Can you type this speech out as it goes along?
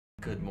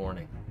Good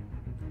morning.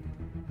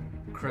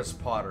 Chris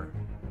Potter.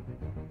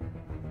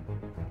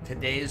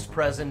 Today's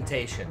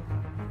presentation: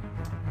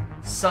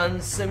 sun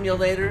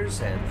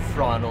simulators and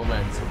Fresnel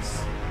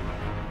lenses.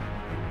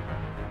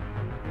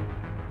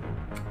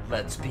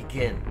 Let's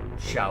begin,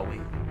 shall we?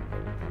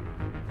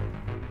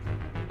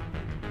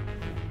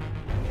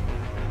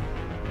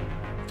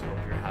 Hope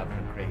you're having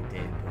a great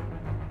day.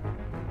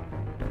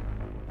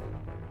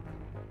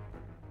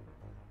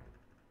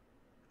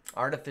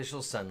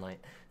 Artificial sunlight.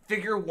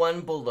 Figure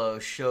 1 below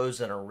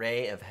shows an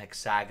array of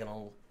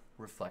hexagonal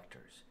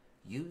reflectors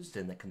used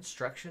in the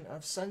construction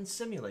of sun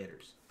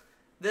simulators.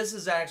 This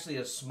is actually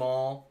a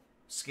small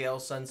scale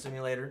sun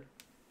simulator.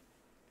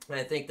 And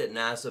I think that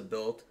NASA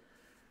built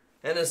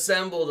and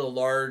assembled a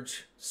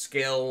large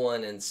scale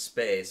one in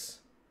space,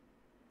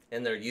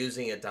 and they're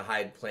using it to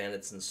hide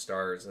planets and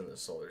stars in the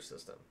solar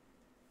system.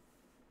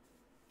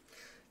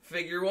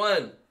 Figure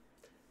 1.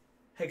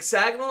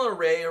 Hexagonal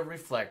array of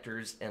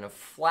reflectors in a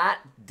flat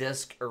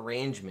disk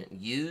arrangement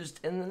used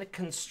in the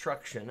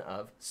construction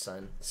of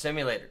sun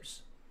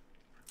simulators.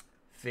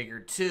 Figure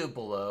 2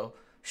 below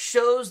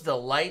shows the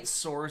light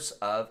source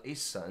of a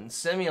sun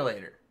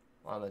simulator.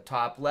 On the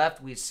top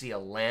left, we see a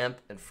lamp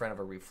in front of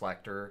a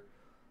reflector.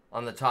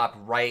 On the top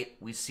right,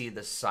 we see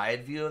the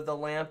side view of the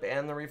lamp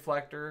and the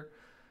reflector.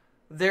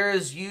 There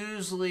is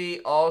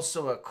usually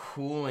also a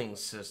cooling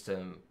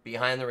system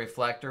behind the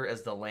reflector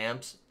as the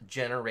lamps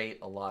generate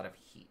a lot of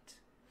heat.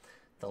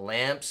 The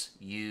lamps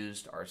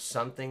used are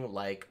something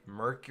like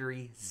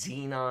mercury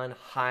xenon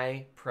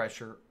high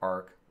pressure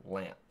arc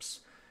lamps.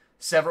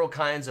 Several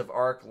kinds of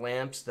arc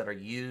lamps that are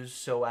used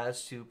so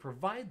as to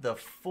provide the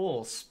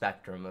full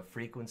spectrum of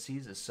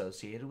frequencies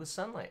associated with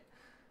sunlight.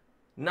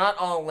 Not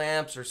all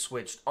lamps are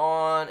switched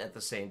on at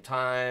the same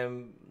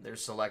time. They're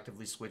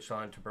selectively switched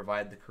on to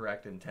provide the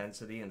correct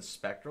intensity and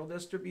spectral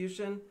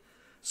distribution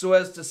so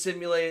as to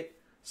simulate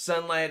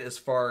sunlight as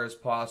far as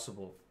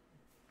possible.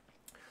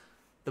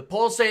 The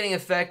pulsating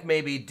effect may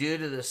be due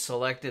to the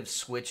selective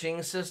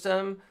switching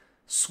system,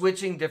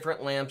 switching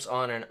different lamps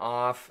on and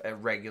off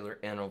at regular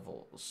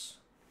intervals.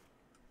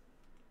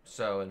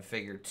 So in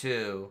figure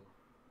 2,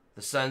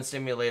 the sun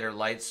simulator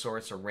light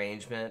source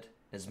arrangement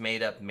is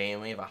made up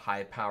mainly of a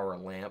high power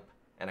lamp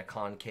and a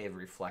concave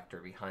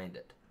reflector behind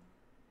it.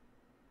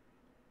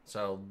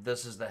 So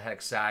this is the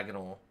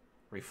hexagonal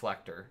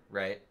reflector,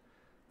 right?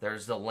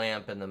 There's the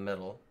lamp in the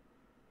middle.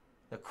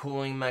 The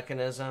cooling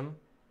mechanism,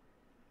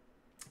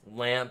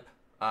 lamp,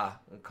 a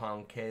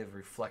concave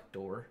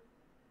reflector.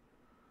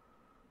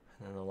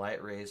 And then the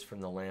light rays from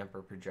the lamp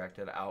are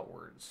projected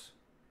outwards.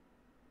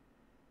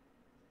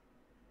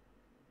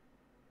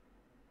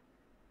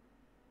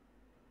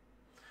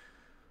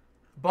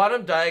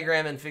 Bottom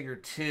diagram in figure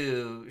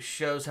 2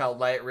 shows how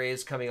light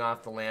rays coming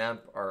off the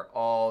lamp are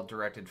all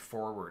directed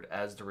forward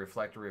as the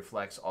reflector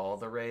reflects all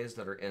the rays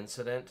that are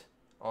incident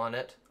on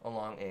it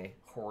along a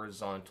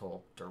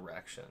horizontal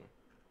direction.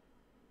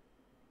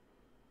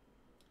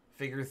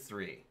 Figure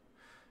 3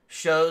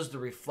 shows the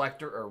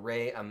reflector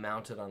array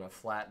mounted on a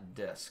flat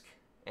disc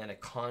and a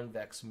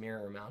convex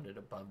mirror mounted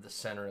above the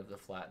center of the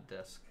flat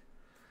disc.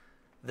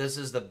 This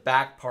is the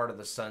back part of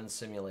the sun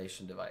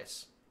simulation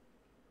device.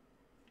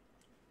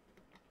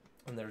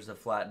 And there's a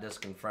flat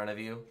disc in front of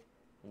you,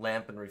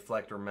 lamp and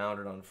reflector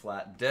mounted on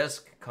flat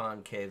disc,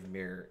 concave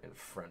mirror in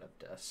front of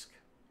disc.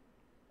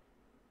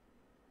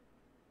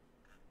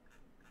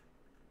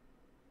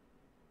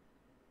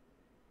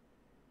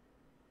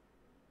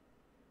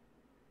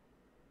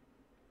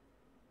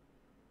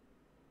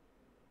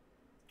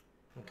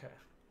 Okay.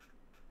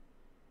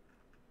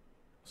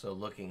 So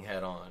looking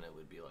head on, it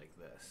would be like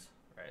this,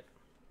 right?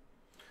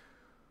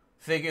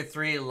 Figure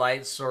 3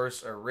 light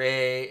source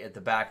array at the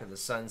back of the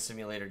sun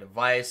simulator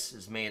device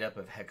is made up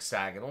of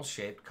hexagonal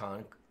shaped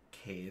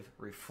concave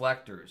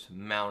reflectors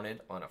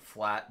mounted on a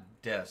flat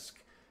disc.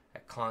 A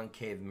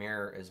concave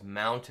mirror is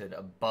mounted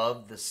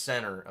above the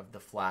center of the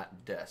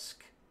flat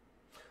disc.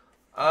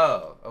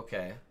 Oh,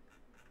 okay.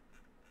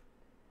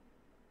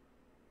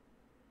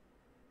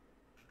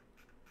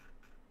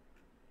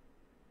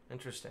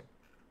 Interesting.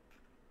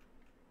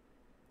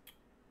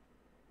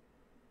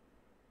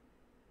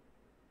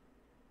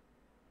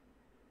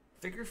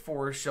 Figure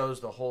 4 shows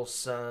the whole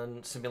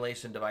sun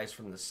simulation device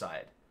from the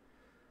side.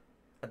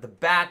 At the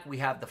back, we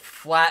have the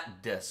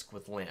flat disc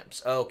with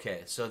lamps.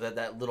 Okay, so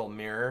that little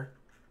mirror,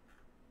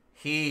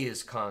 he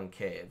is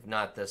concave,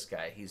 not this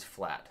guy. He's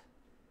flat.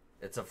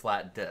 It's a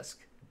flat disc.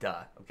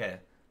 Duh. Okay,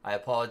 I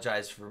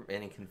apologize for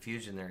any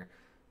confusion there.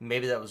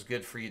 Maybe that was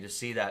good for you to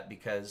see that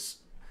because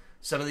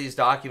some of these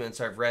documents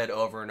I've read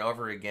over and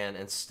over again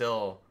and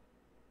still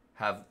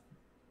have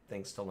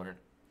things to learn.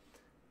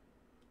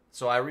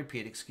 So I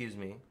repeat, excuse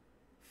me.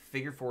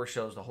 Figure 4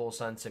 shows the whole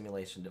sun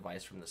simulation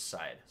device from the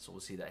side. So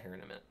we'll see that here in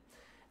a minute.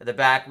 At the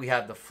back, we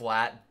have the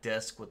flat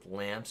disc with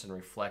lamps and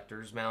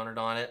reflectors mounted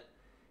on it.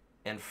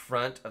 In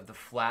front of the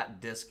flat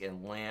disc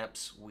and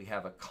lamps, we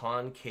have a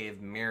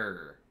concave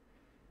mirror.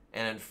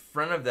 And in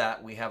front of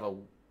that, we have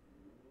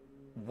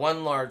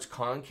one large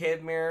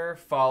concave mirror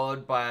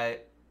followed by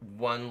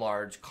one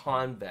large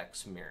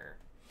convex mirror.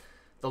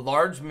 The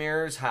large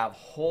mirrors have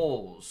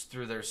holes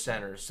through their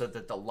centers so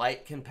that the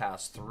light can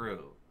pass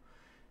through.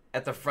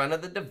 At the front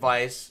of the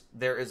device,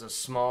 there is a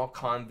small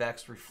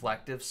convex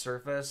reflective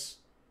surface.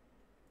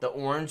 The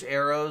orange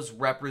arrows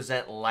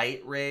represent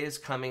light rays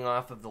coming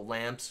off of the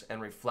lamps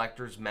and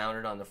reflectors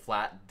mounted on the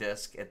flat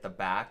disc at the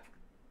back.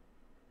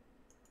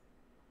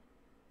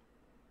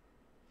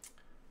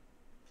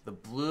 The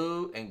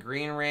blue and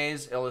green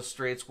rays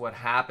illustrates what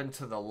happened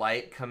to the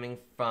light coming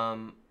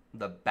from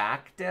the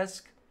back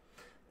disc.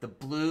 The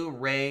blue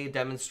ray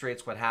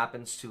demonstrates what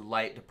happens to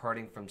light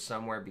departing from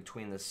somewhere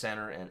between the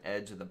center and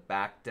edge of the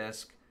back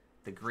disc.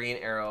 The green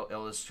arrow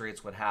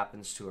illustrates what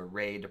happens to a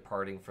ray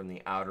departing from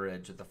the outer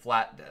edge of the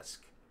flat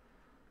disc.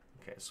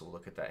 Okay, so we'll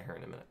look at that here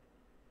in a minute.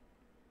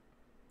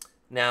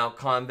 Now,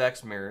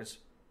 convex mirrors,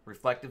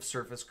 reflective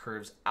surface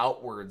curves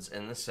outwards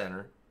in the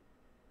center,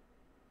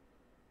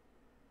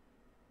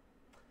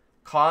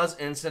 cause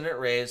incident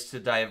rays to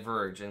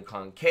diverge. In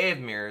concave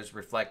mirrors,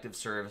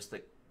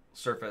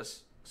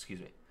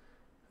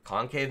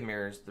 concave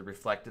mirrors, the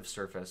reflective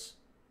surface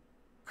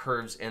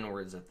curves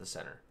inwards at the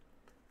center,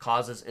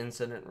 causes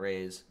incident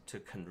rays to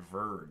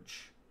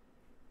converge,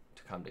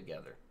 to come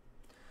together.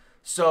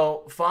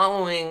 So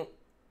following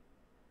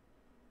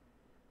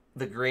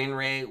the green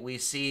ray, we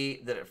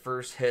see that it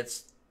first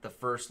hits the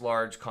first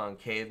large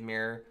concave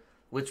mirror,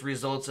 which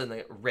results in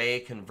the ray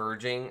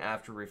converging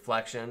after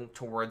reflection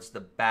towards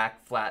the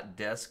back flat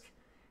disc,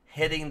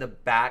 hitting the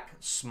back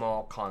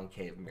small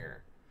concave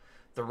mirror.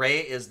 The ray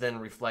is then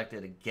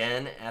reflected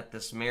again at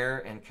this mirror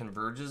and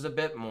converges a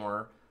bit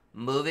more,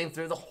 moving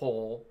through the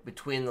hole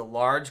between the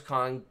large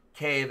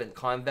concave and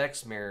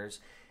convex mirrors,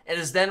 and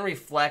is then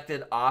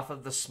reflected off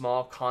of the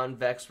small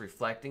convex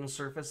reflecting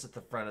surface at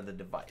the front of the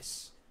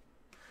device.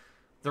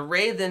 The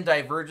ray then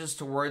diverges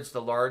towards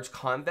the large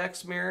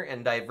convex mirror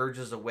and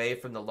diverges away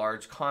from the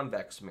large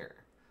convex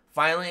mirror.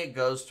 Finally, it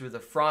goes through the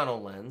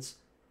Fresnel lens,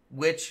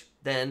 which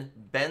then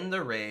bend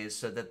the rays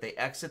so that they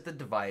exit the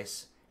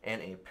device in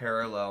a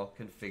parallel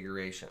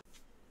configuration.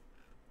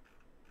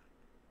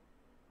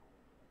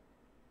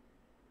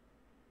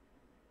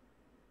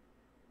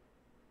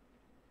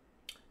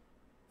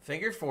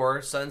 Figure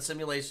 4, sun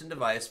simulation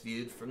device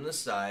viewed from the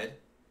side.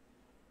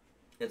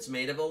 It's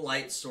made of a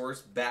light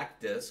source back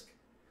disc,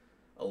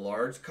 a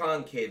large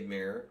concave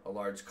mirror, a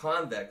large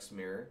convex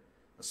mirror,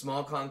 a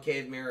small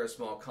concave mirror, a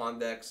small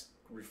convex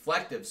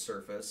reflective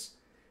surface,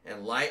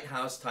 and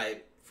lighthouse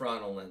type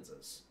Fresnel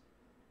lenses.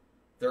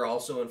 They're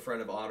also in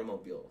front of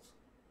automobiles.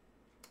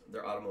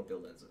 They're automobile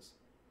lenses.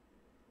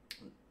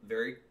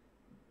 Very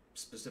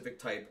specific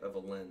type of a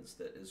lens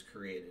that is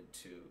created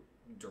to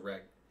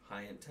direct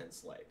high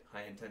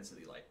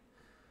intensity light.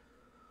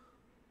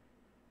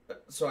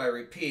 So I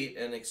repeat,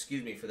 and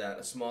excuse me for that,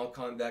 a small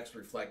convex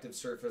reflective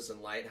surface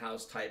and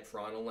lighthouse type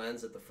Fresnel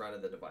lens at the front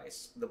of the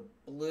device. The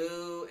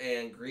blue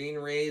and green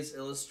rays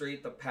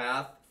illustrate the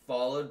path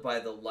followed by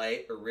the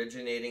light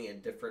originating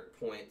at different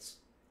points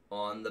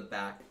on the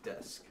back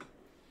disc.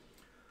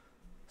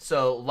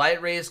 So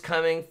light rays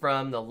coming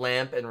from the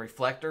lamp and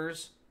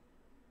reflectors,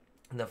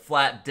 and the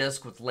flat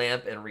disc with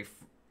lamp and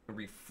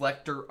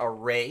reflector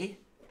array.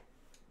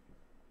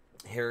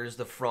 Here's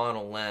the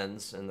Fresnel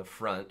lens in the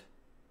front.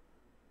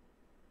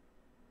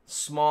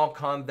 Small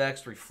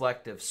convex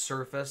reflective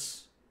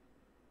surface.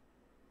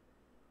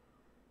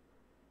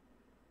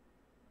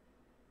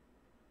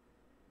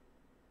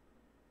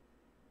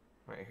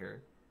 Right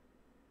here.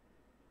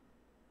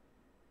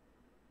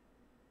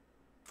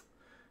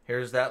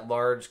 Here's that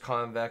large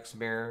convex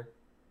mirror,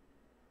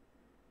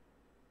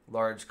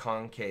 large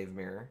concave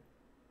mirror.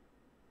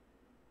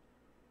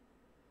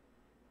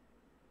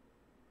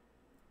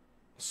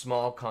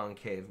 Small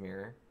concave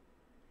mirror.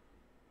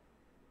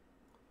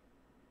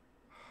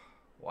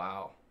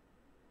 Wow.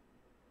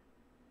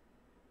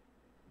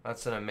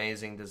 That's an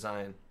amazing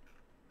design.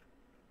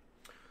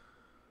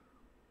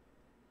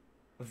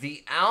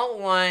 The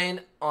outline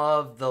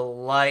of the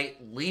light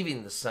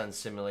leaving the sun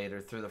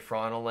simulator through the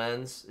Fresnel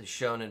lens is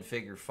shown in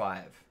figure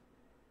 5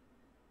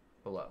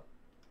 below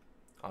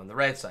on the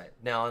right side.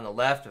 Now on the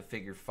left of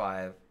figure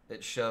 5,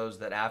 it shows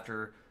that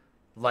after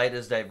light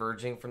is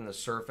diverging from the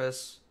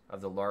surface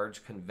of the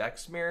large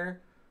convex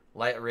mirror,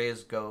 light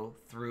rays go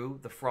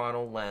through the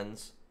Fresnel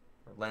lens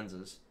or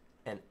lenses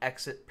and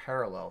exit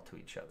parallel to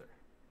each other.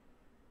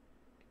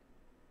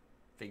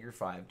 Figure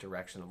 5,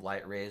 direction of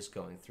light rays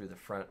going through the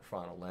front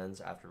Fresnel lens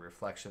after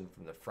reflection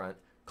from the front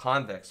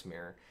convex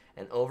mirror,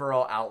 and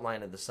overall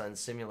outline of the sun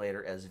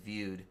simulator as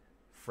viewed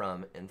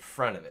from in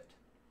front of it.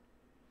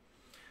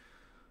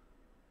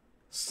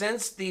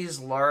 Since these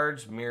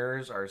large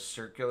mirrors are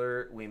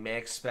circular, we may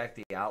expect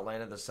the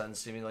outline of the sun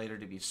simulator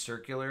to be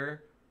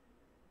circular,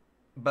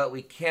 but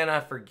we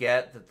cannot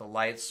forget that the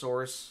light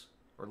source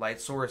or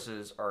light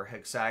sources are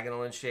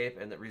hexagonal in shape,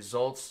 and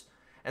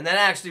that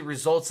actually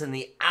results in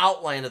the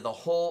outline of the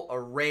whole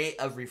array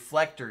of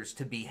reflectors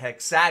to be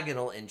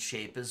hexagonal in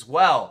shape as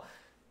well.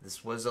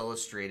 This was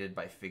illustrated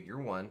by figure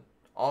 1,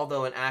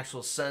 although an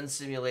actual sun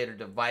simulator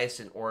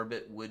device in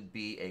orbit would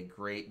be a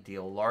great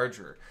deal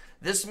larger.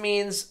 This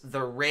means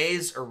the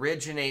rays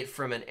originate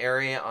from an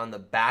area on the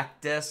back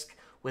disk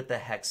with a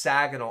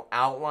hexagonal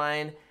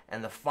outline,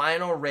 and the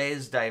final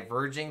rays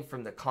diverging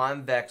from the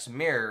convex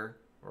mirror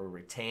will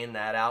retain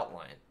that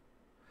outline.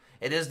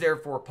 It is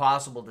therefore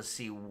possible to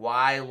see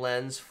why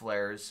lens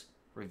flares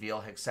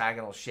reveal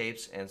hexagonal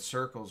shapes and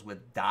circles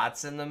with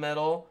dots in the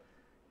middle.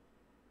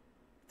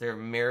 They're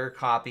mirror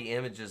copy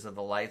images of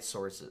the light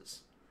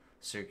sources,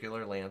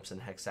 circular lamps,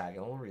 and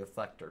hexagonal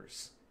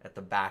reflectors at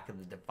the back of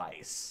the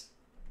device.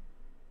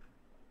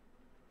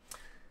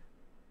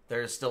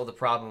 There is still the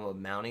problem of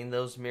mounting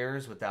those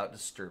mirrors without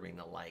disturbing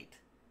the light.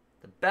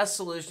 The best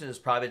solution is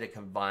probably to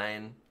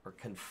confine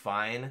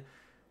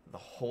the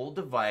whole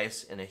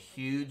device in a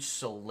huge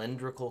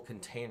cylindrical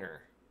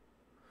container.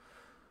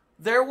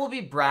 There will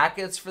be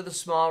brackets for the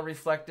small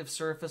reflective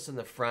surface in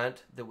the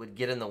front that would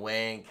get in the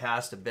way and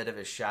cast a bit of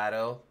a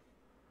shadow.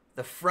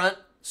 The front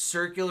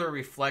circular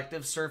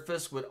reflective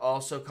surface would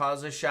also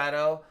cause a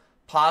shadow,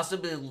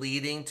 possibly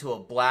leading to a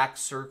black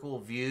circle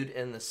viewed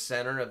in the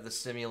center of the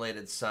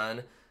simulated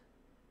sun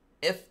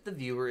if the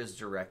viewer is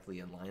directly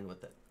in line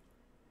with it.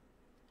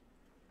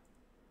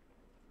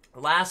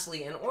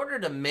 Lastly, in order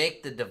to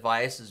make the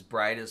device as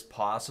bright as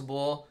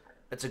possible,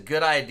 it's a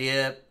good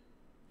idea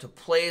to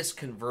place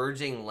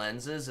converging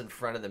lenses in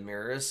front of the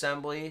mirror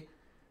assembly.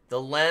 The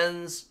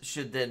lens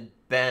should then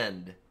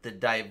bend the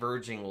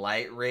diverging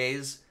light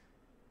rays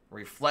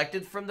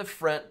reflected from the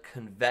front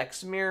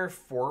convex mirror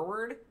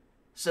forward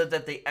so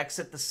that they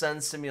exit the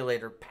sun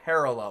simulator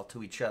parallel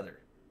to each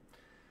other.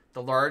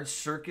 The large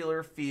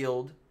circular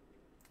shield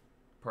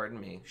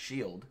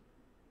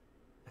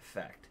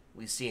effect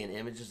we see in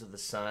images of the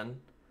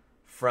sun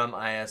from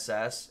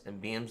ISS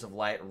and beams of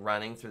light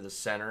running through the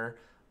center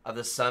of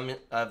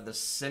the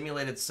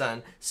simulated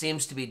sun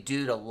seems to be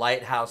due to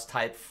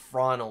lighthouse-type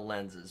Fresnel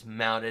lenses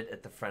mounted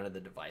at the front of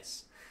the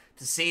device.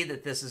 To see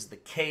that this is the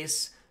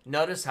case,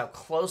 notice how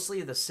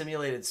closely the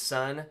simulated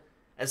sun,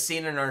 as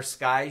seen in our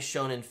sky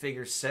shown in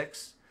Figure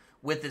 6,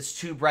 with its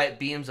two bright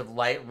beams of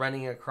light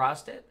running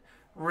across it,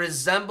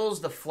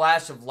 resembles the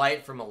flash of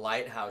light from a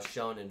lighthouse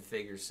shown in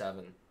Figure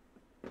 7.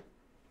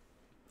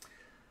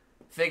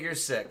 Figure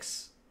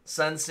 6.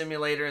 Sun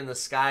simulator in the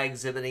sky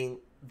exhibiting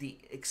the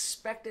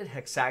expected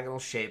hexagonal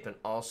shape and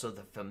also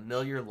the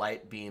familiar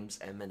light beams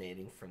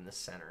emanating from the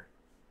center.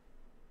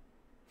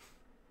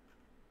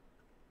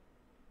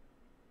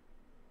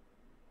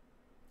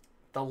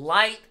 The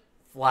light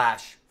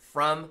flash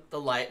from the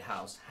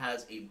lighthouse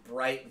has a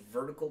bright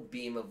vertical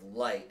beam of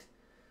light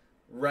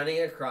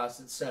running across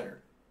its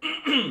center.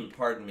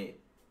 Pardon me.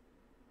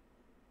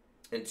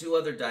 And two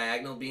other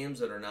diagonal beams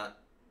that are not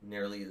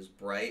nearly as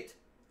bright.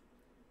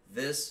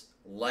 This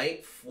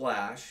light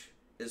flash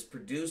is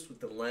produced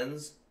with the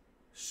lens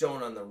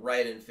shown on the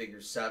right in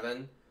Figure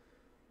 7.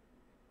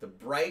 The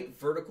bright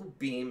vertical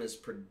beam is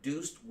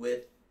produced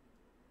when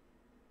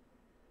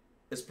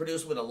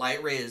a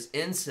light ray is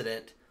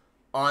incident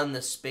on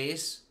the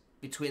space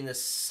between the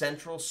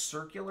central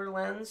circular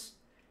lens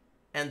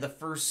and the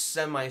first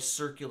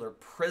semicircular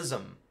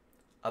prism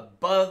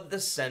above the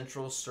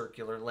central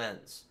circular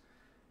lens.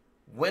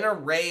 When a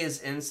ray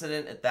is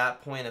incident at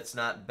that point, it's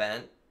not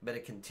bent, but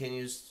it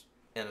continues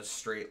in a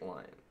straight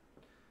line.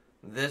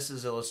 This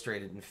is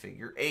illustrated in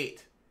Figure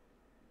 8.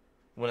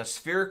 When a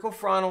spherical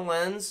Fresnel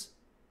lens,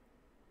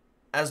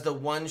 as the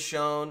one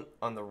shown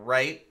on the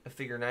right of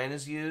Figure 9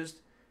 is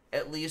used,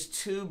 at least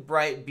two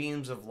bright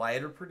beams of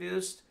light are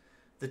produced.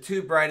 The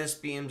two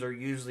brightest beams are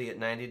usually at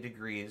 90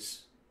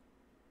 degrees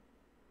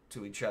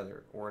to each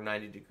other, or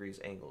 90 degree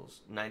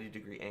angles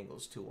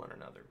to one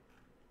another.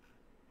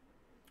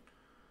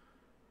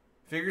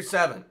 Figure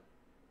 7.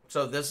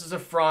 So this is a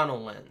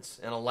Fresnel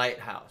lens in a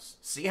lighthouse.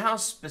 See how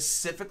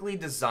specifically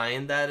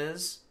designed that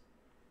is?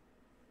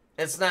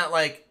 It's not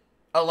like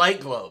a light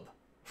globe,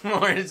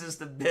 or it's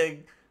just a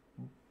big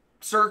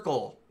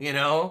circle,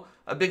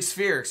 a big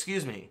sphere,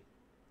 excuse me.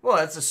 Well,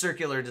 it's a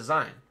circular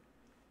design.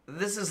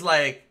 This is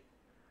like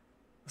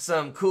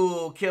some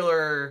cool,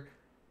 killer,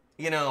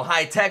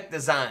 high-tech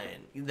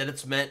design that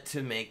it's meant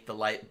to make the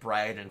light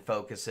bright and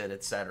focus it,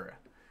 etc.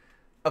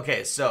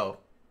 Okay, so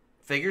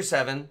Figure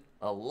 7,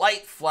 a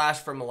light flash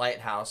from a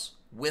lighthouse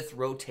with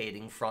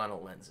rotating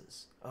Fresnel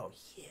lenses. Oh,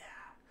 yeah.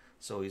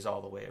 So he's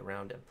all the way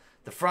around him.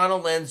 The Fresnel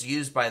lens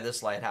used by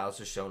this lighthouse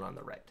is shown on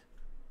the right.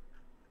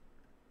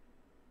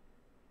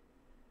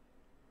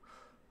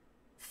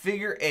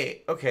 Figure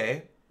 8.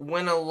 Okay.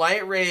 When a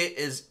light ray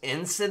is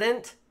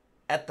incident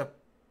at the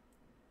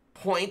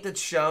point that's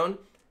shown,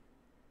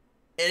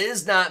 it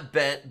is not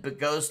bent, but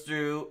goes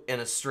through in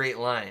a straight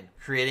line,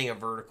 creating a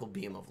vertical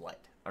beam of light.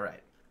 All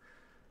right.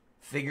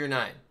 Figure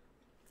 9.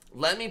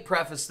 Let me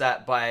preface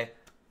that by,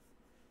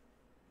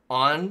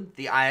 on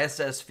the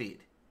ISS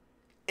feed,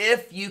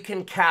 if you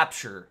can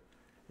capture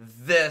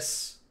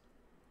this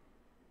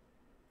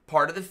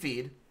part of the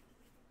feed,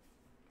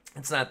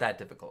 it's not that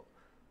difficult.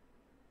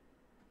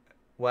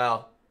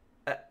 Well,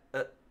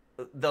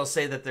 they'll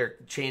say that they're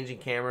changing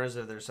cameras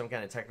or there's some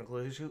kind of technical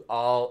issue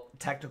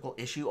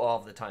all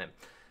of the time.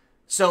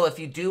 So if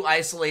you do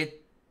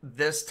isolate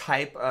this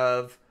type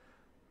of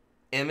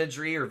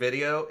imagery or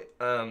video,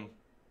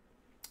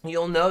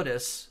 you'll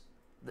notice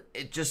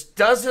it just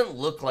doesn't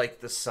look like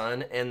the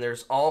sun, and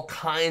there's all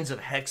kinds of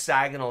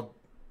hexagonal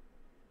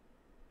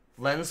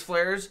lens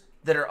flares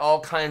that are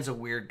all kinds of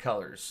weird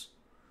colors.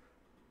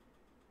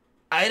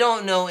 I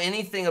don't know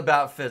anything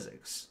about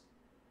physics,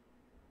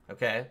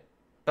 okay?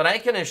 But I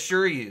can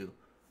assure you,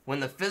 when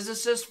the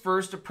physicist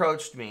first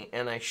approached me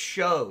and I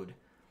showed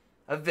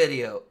a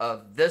video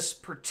of this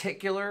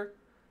particular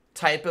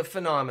type of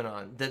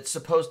phenomenon that's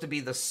supposed to be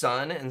the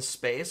sun in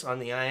space on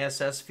the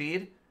ISS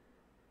feed,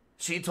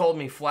 she told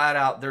me flat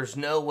out, there's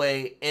no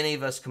way any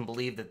of us can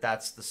believe that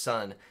that's the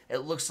sun. It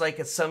looks like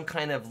it's some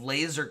kind of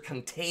laser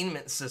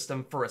containment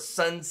system for a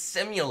sun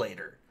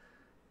simulator.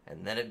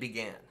 And then it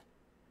began.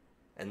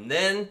 And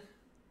then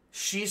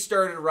she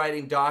started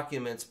writing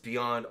documents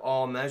beyond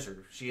all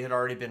measure. She had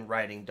already been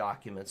writing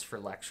documents for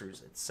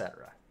lectures,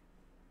 etc.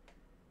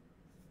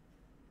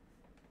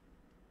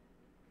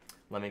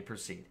 Let me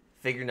proceed.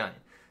 Figure 9.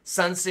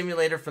 Sun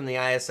simulator from the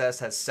ISS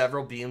has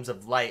several beams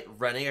of light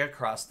running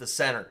across the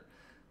center.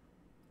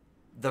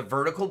 The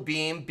vertical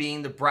beam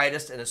being the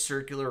brightest and a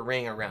circular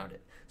ring around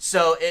it.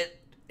 So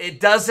it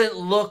doesn't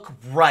look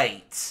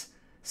right.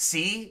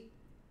 See?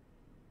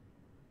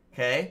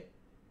 Okay?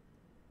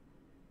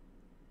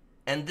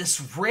 And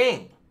this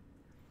ring.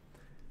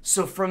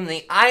 So from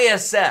the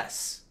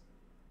ISS,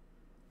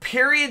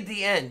 period,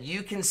 the end,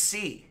 you can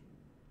see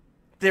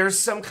there's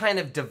some kind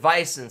of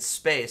device in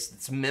space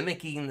that's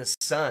mimicking the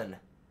sun.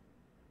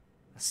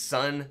 A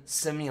sun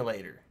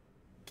simulator.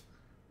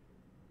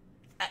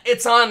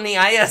 It's on the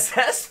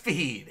ISS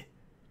feed.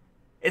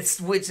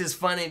 Which is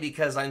funny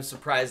because I'm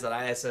surprised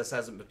that ISS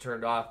hasn't been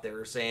turned off. They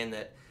were saying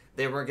that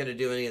they weren't going to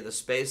do any of the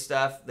space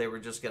stuff. They were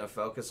just going to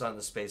focus on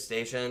the space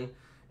station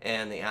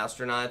and the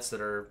astronauts that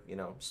are,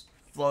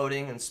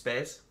 floating in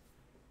space.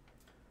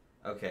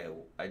 Okay,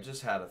 I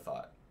just had a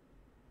thought.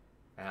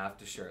 I have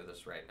to share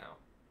this right now.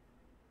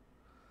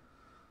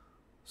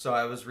 So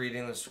I was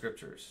reading the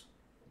scriptures.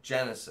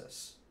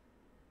 Genesis,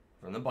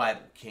 from the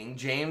Bible, King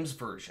James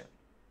Version.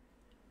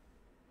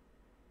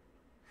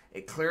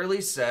 It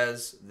clearly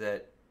says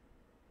that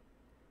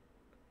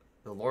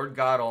the Lord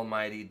God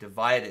Almighty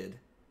divided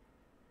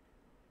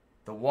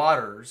the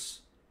waters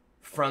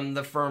from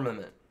the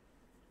firmament.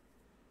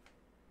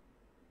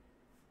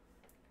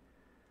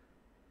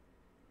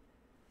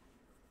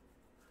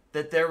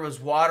 That there was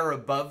water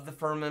above the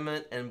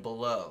firmament and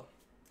below.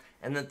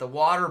 And that the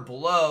water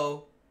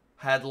below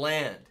had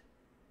land.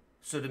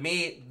 So to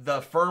me, the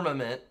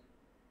firmament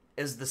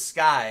is the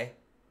sky.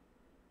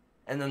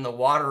 And then the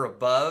water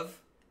above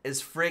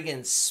is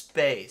friggin'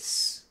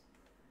 space.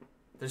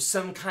 There's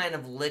some kind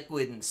of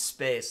liquid in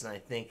space, and I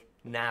think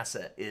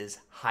NASA is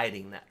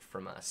hiding that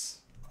from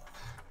us.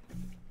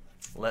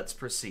 Let's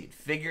proceed.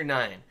 Figure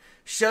 9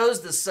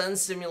 shows the sun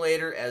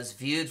simulator as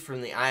viewed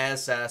from the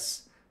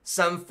ISS,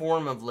 some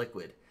form of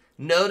liquid.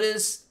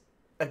 Notice,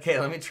 okay,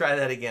 let me try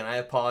that again. I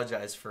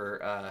apologize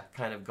for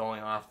kind of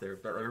going off there,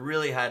 but I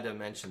really had to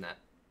mention that.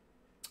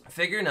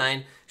 Figure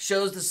 9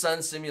 shows the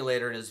sun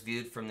simulator as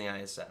viewed from the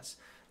ISS.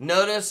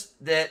 Notice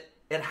that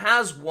it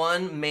has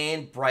one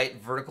main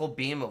bright vertical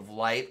beam of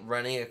light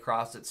running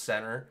across its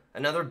center,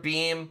 another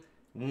beam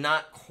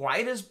not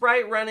quite as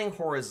bright running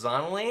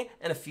horizontally,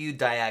 and a few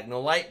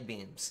diagonal light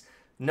beams.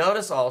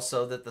 Notice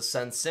also that the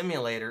sun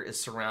simulator is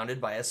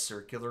surrounded by a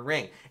circular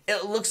ring.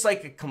 It looks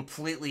like a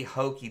completely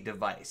hokey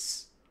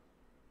device,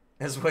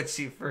 is what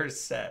she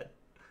first said.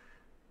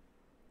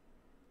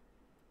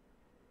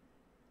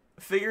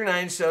 Figure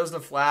 9 shows the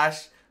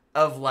flash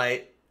of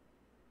light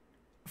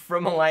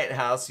from a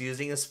lighthouse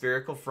using a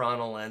spherical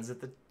Fresnel lens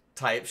at the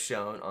type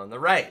shown on the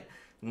right.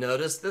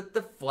 Notice that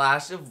the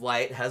flash of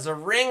light has a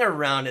ring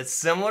around it,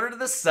 similar to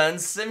the sun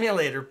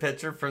simulator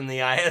picture from the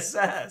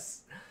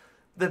ISS.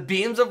 The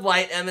beams of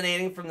light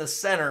emanating from the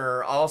center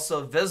are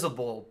also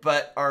visible,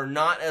 but are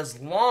not as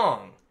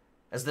long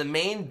as the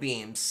main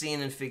beams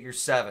seen in Figure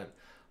 7.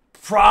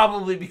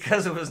 Probably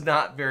because it was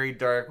not very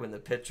dark when the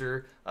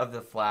picture of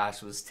the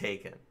flash was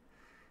taken.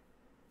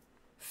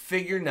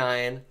 Figure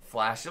 9,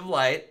 flash of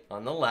light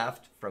on the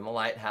left from a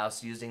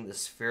lighthouse using the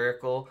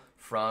spherical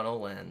Fresnel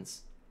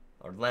lens,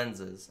 or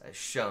lenses, as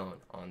shown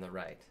on the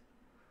right.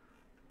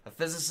 A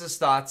physicist's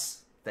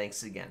thoughts.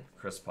 Thanks again,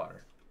 Chris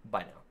Potter.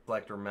 Bye now.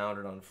 Reflector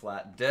mounted on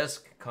flat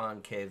disc,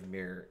 concave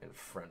mirror in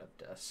front of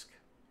disc.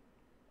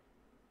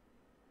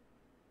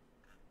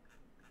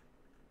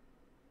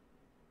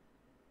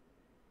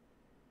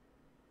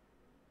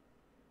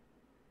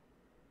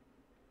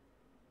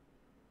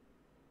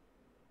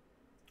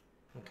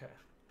 Okay.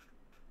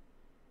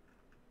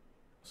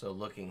 So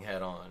looking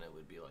head on, it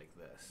would be like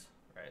this,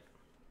 right?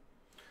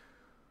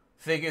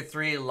 Figure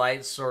 3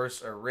 light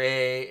source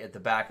array at the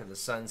back of the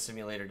sun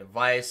simulator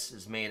device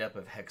is made up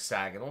of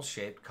hexagonal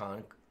shaped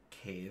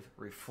concave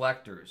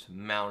reflectors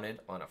mounted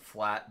on a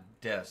flat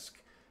disc.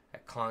 A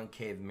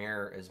concave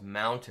mirror is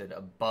mounted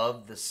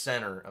above the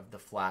center of the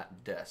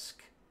flat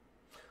disc.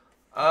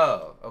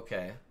 Oh,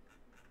 okay.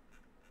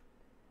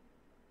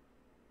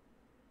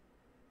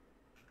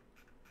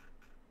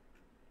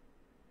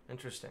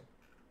 Interesting.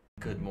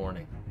 Good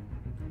morning.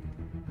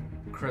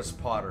 Chris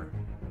Potter.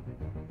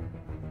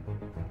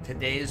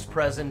 Today's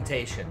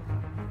presentation: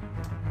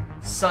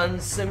 sun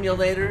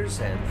simulators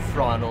and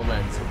Fresnel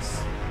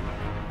lenses.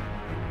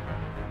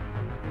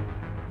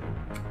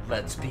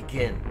 Let's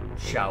begin,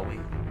 shall we?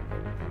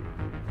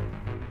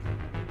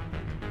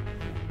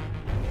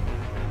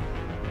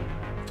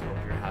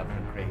 Hope you're having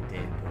a great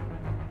day.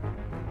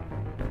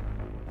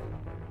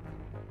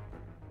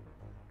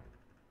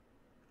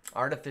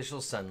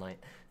 Artificial sunlight.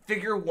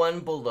 Figure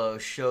 1 below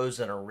shows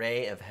an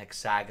array of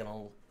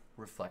hexagonal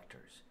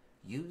reflectors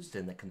used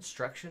in the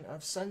construction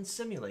of sun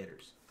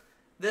simulators.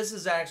 This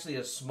is actually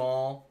a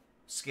small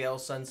scale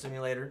sun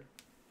simulator.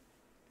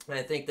 And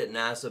I think that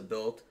NASA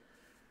built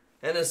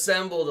and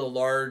assembled a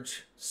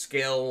large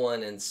scale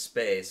one in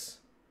space.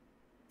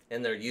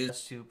 And they're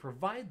used to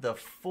provide the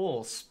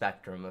full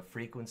spectrum of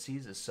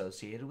frequencies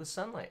associated with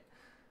sunlight.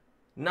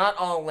 Not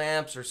all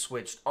lamps are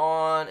switched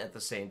on at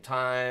the same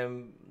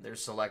time. They're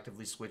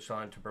selectively switched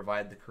on to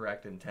provide the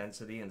correct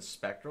intensity and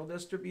spectral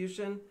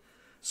distribution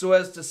so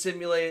as to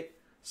simulate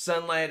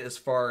sunlight as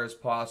far as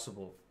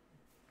possible.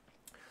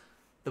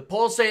 The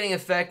pulsating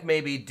effect may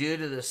be due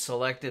to the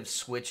selective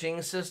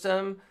switching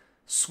system,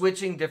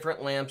 switching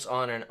different lamps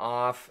on and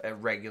off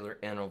at regular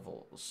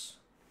intervals.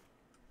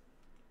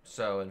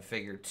 So in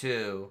figure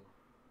 2,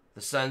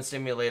 the sun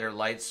simulator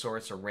light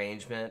source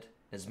arrangement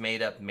is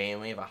made up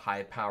mainly of a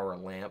high power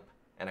lamp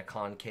and a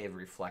concave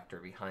reflector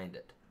behind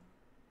it.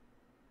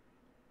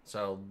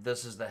 So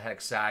this is the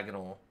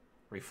hexagonal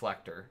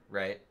reflector,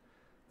 right?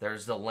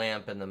 There's the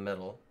lamp in the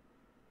middle.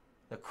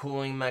 The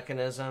cooling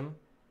mechanism,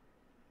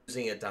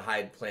 using it to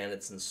hide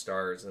planets and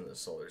stars in the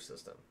solar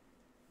system.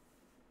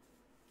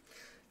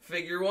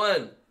 Figure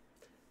 1.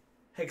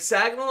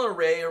 Hexagonal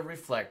array of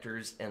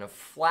reflectors in a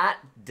flat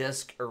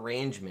disc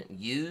arrangement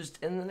used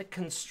in the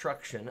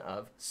construction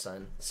of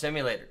sun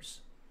simulators.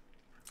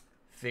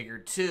 Figure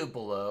 2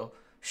 below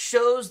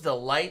shows the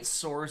light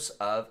source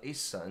of a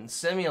sun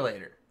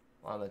simulator.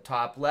 On the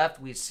top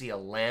left, we see a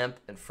lamp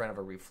in front of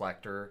a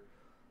reflector.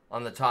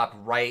 On the top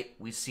right,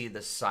 we see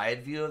the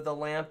side view of the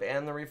lamp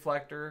and the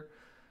reflector.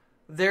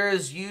 There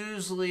is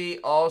usually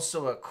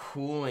also a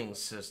cooling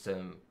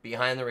system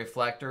behind the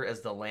reflector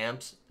as the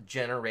lamps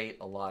generate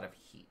a lot of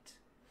heat.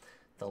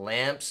 The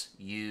lamps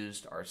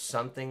used are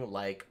something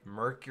like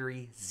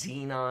mercury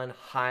xenon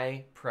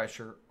high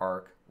pressure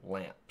arc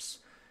lamps.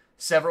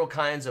 Several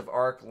kinds of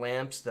arc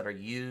lamps that are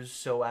used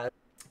so as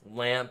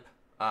lamp,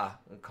 a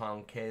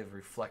concave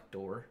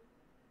reflector,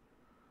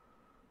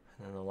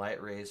 and then the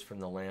light rays from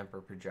the lamp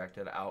are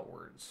projected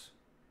outwards.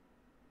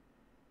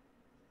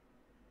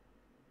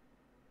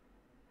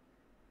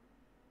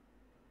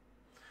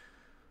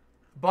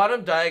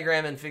 Bottom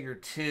diagram in figure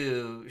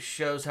 2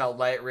 shows how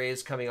light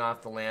rays coming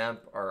off the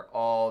lamp are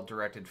all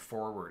directed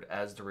forward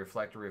as the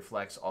reflector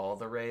reflects all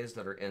the rays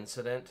that are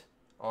incident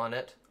on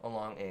it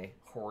along a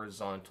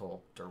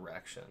horizontal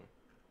direction.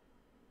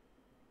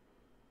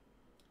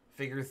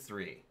 Figure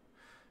 3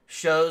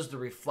 shows the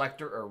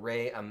reflector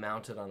array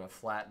mounted on a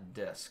flat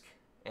disc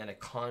and a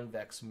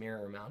convex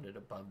mirror mounted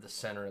above the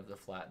center of the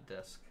flat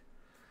disc.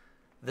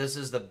 This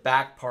is the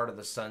back part of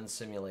the sun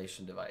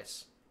simulation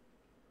device.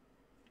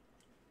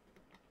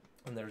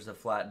 And there's a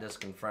flat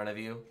disc in front of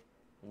you,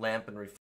 lamp and reflector.